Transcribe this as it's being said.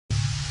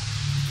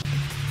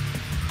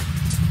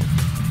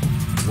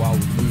while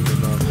we're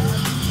moving on.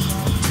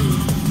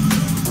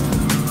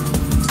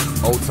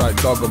 Old tight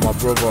dog on my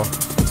brother,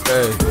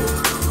 hey.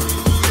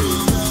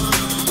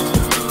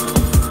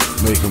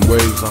 Making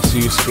waves, I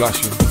see you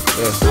splashing,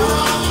 yeah.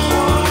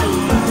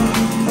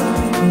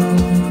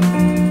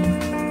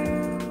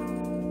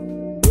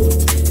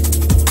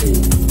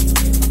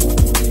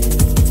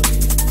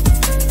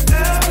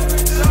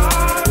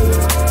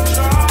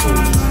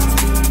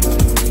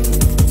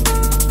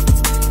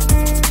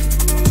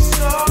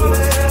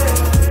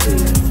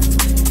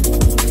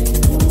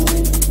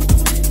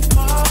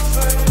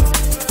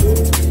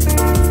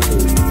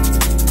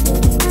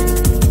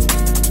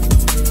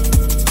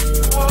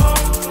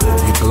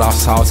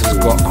 Glass house has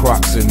got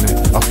cracks in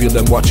it. I feel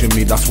them watching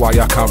me, that's why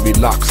I can't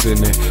relax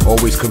in it.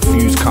 Always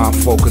confused, can't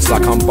focus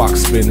like I'm back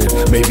spinning.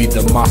 Maybe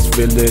the mass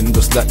filling,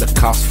 just let the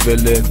cast fill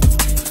in.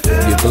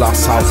 Your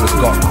glass house has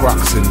got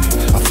cracks in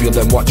it. I feel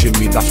them watching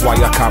me, that's why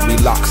I can't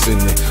relax in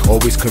it.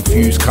 Always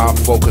confused, can't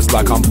focus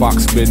like I'm back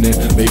spinning.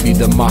 Maybe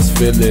the mass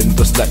filling,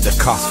 just let the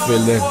cast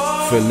fill in,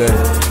 fill in.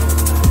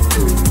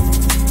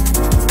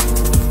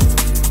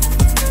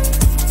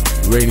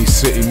 Rainy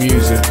city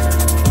music.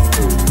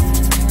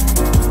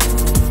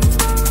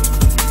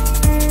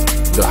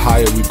 The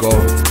higher we go,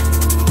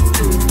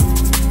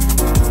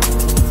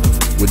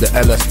 with the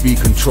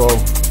LSB control,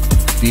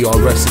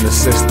 DRS and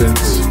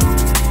assistance.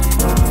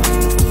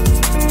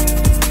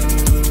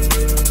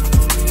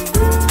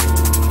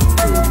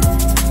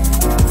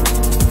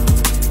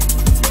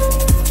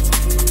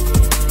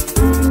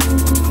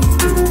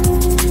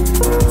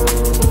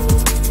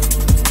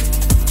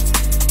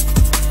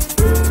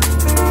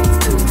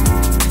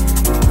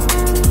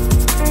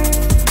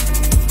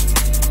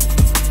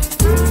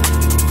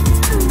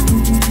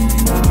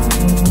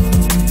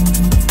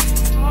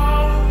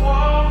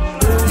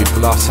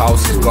 Glass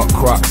house has got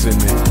cracks in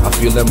it. I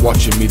feel them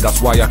watching me,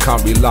 that's why I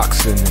can't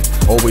relax in it.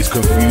 Always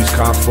confused,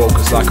 can't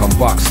focus like I'm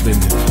back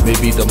spinning.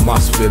 Maybe the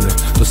mass filling,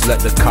 just let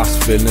the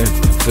cast fill in,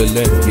 fill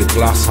in. Your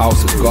glass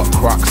house has got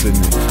cracks in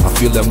it. I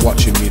feel them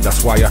watching me,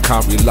 that's why I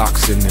can't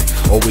relax in it.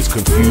 Always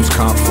confused,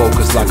 can't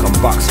focus like I'm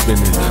back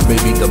spinning.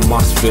 Maybe the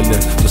mass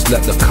filling, just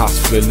let the cast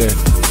fill in,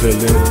 fill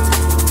in.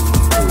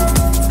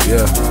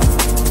 Yeah.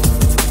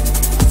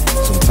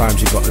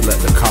 Sometimes you gotta let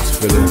the cast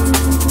fill in.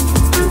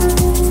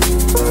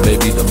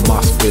 Maybe the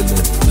mass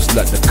filling, just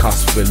let the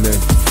cast fill in,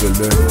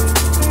 fill in.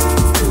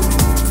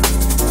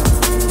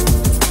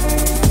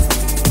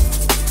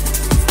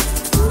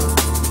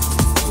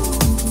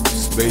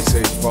 Space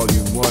Age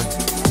Volume 1.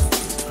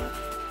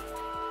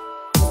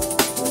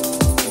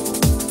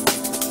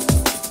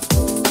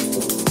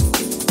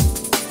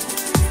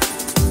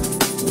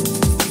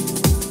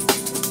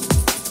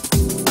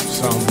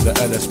 Sound of the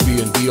LSB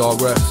and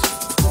DRS.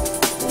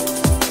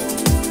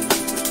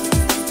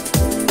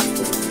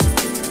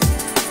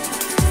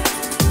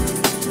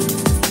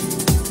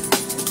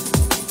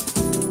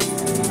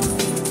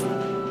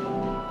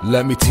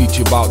 Let me teach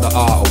you about the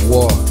art of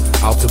war.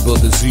 How to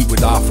build a zoo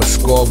with half a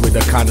score, with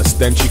a kind of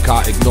stench you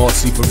can't ignore.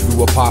 Seeping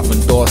through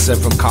apartment doors,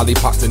 sent from Cali,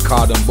 packed in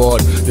card and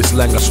board. This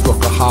leng I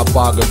struck a hard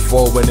bargain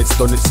for. When it's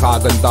done, it's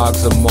hard and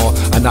dogs and more.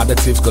 And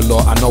additives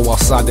galore. I know how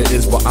sad it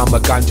is, but I'm a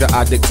ganja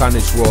addict and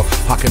it's raw.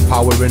 Packing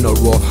power in a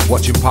raw,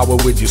 watching power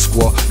with your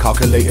squaw.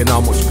 Calculating how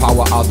much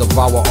power I'll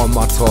devour on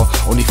my tour.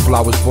 Only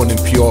flowers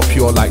burning pure,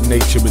 pure like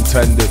nature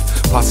intended.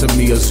 Passing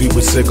me a zoo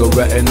with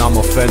cigarette and I'm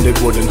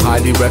offended. Wouldn't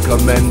highly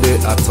recommend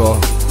it at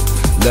all.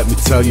 Let me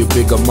tell you,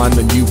 bigger man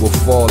than you will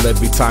fall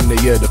every time they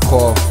hear the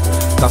call.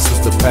 That's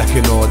just the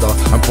pecking order,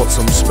 and put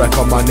some respect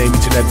on my name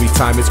each and every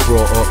time it's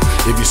brought up.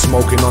 If you're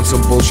smoking on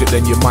some bullshit,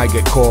 then you might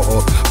get caught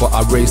up. But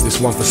I raise this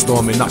one for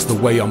storming, that's the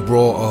way I'm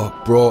brought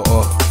up,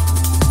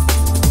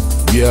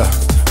 Yeah,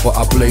 but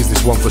I blaze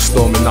this one for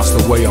storming, that's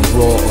the way I'm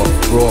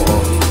brought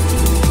up.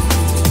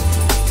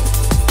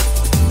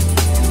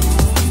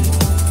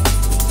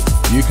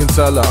 You can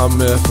tell that I'm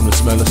here from the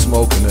smell of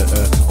smoke in the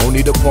air.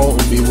 Only the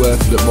potent be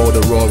worth it, more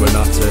the roaring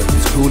at it.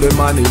 It's cool and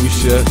money we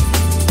share.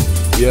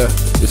 Yeah,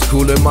 it's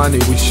cool and money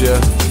we share.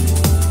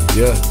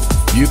 Yeah,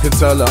 you can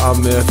tell that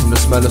I'm here from the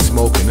smell of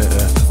smoke in the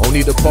air.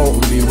 Only the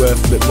potent be worth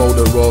it, more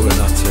the roaring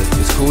at it.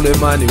 It's cool and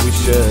money we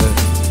share.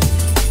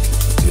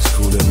 It's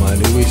cool and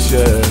money we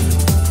share.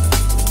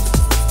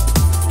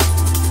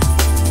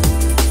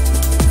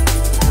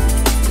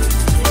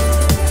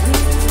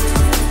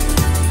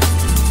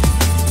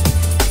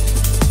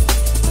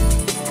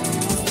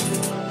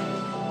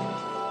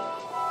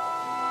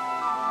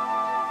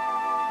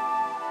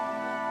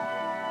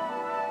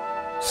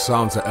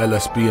 Sounds of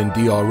LSB and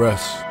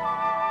DRS.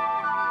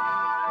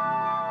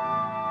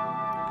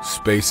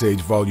 Space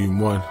Age Volume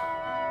 1.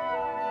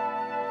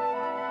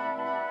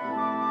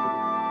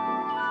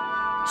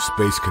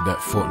 Space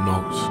Cadet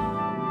footnotes.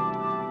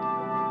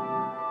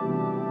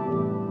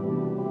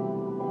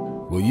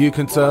 Well, you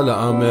can tell that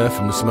I'm here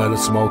from the smell of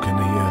smoke in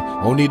the air.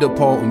 Only the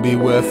potent be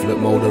worth it,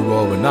 more the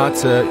raw and I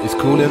tell. It's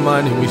cool and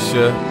money we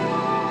share.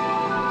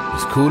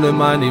 It's cool and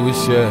money we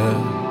share.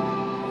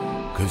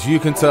 Cause you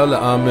can tell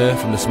that I'm here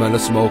from the smell of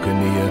smoke in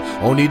the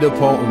air. Only the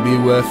potent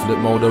beware, flip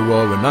mode the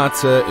roar and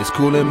that's it. It's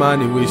cool in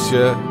mind, we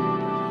share.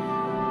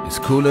 It's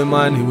cool in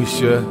mind, we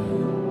share.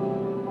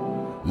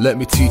 Let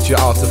me teach you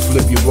how to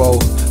flip your roll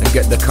and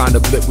get the kind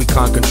of blip we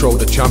can't control.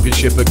 The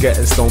championship of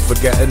getting stoned,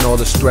 forgetting all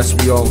the stress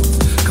we own.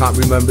 Can't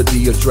remember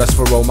the address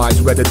for all my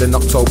eyes redder than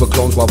October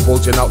clones while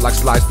bulging out like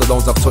sliced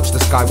Stallones. I've touched the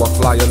sky while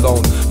fly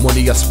alone.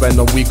 Money I spend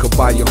on week could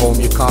buy your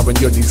home, your car and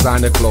your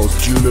designer clothes,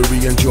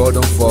 jewelry and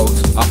Jordan foes.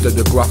 After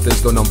the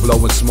grafting's done, I'm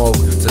blowing smoke.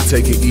 So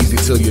take it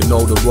easy till you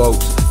know the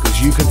ropes.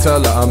 You can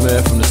tell that I'm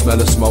here from the smell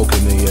of smoke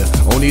in the air.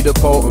 Only the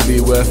potent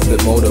beware,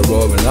 flip mode the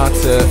roar and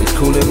that's it. It's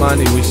cool in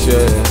money we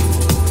share.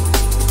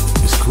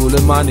 It's cool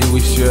in money we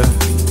share.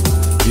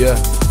 Yeah,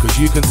 cause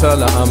you can tell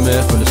that I'm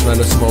here from the smell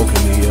of smoke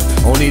in the air.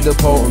 Only the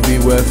potent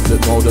beware,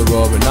 flip mode the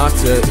roar and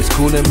that's it. It's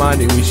cool in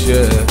money we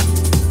share.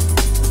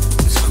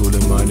 It's cool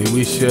in money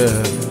we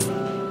share.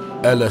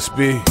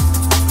 LSB.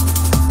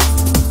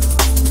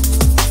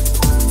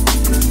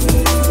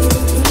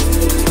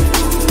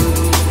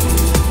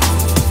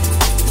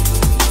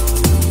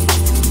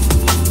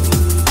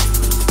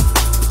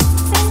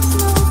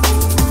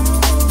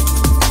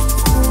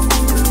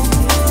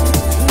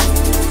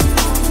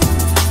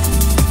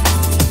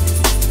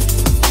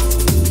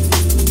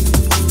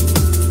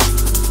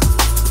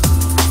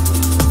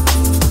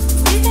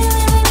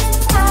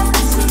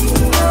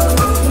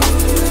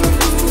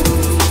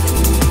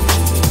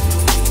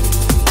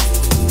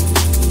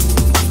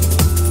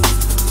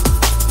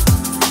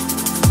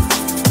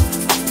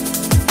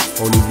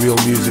 Only real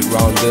music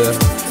round there.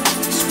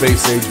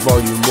 Space Age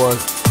Volume 1.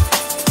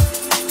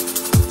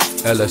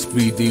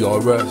 LSB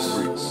DRS.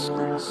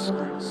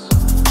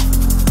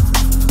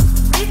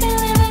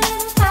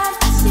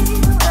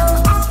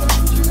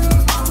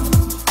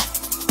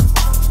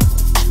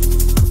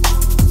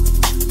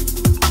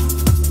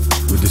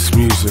 With this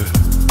music.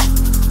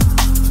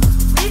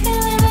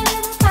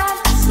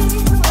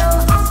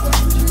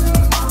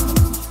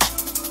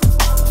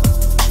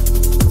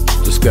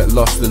 Just get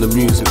lost in the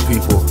music,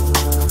 people.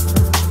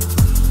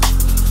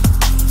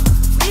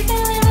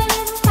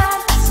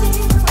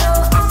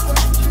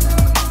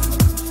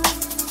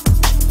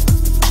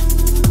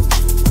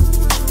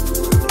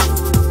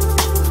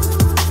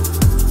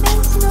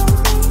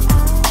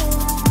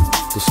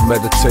 Just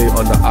meditate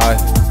on the eye,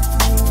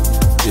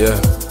 yeah.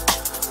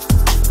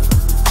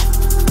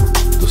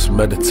 Just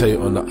meditate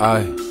on the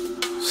eye,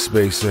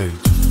 Space Age.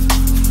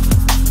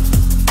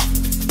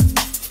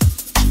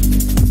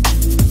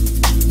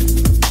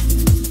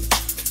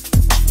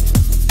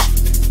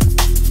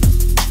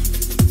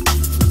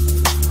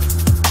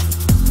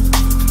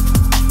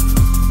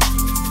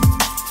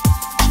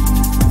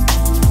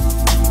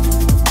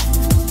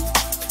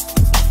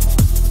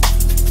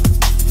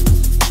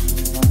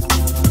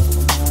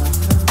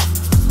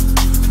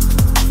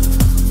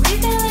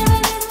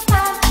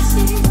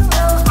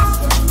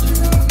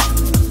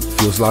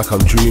 Feels like I'm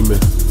dreaming.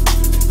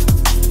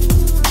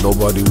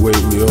 Nobody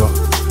wake me up.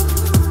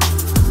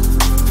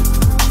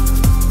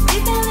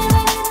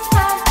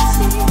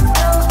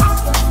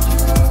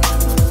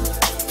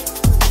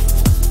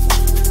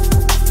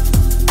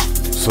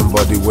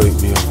 Somebody wake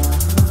me up.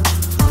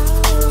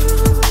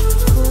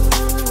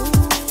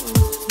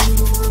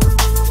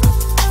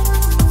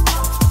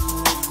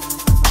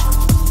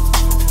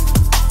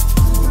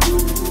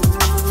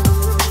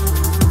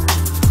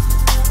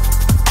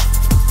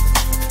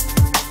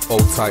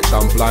 Hold tight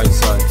down blind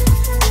side.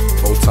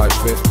 Hold tight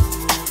fit.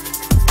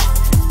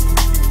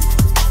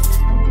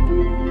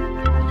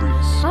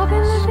 I've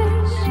been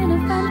living in a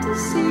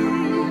fantasy.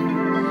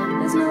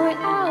 There's no way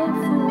out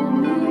for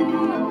me.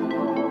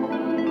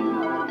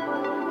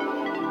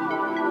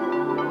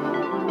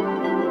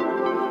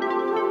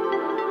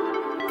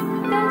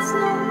 There's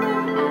no way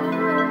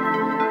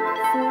out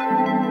for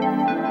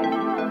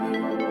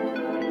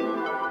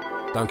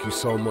me. Thank you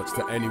so much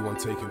to anyone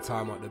taking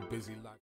time out of their busy life.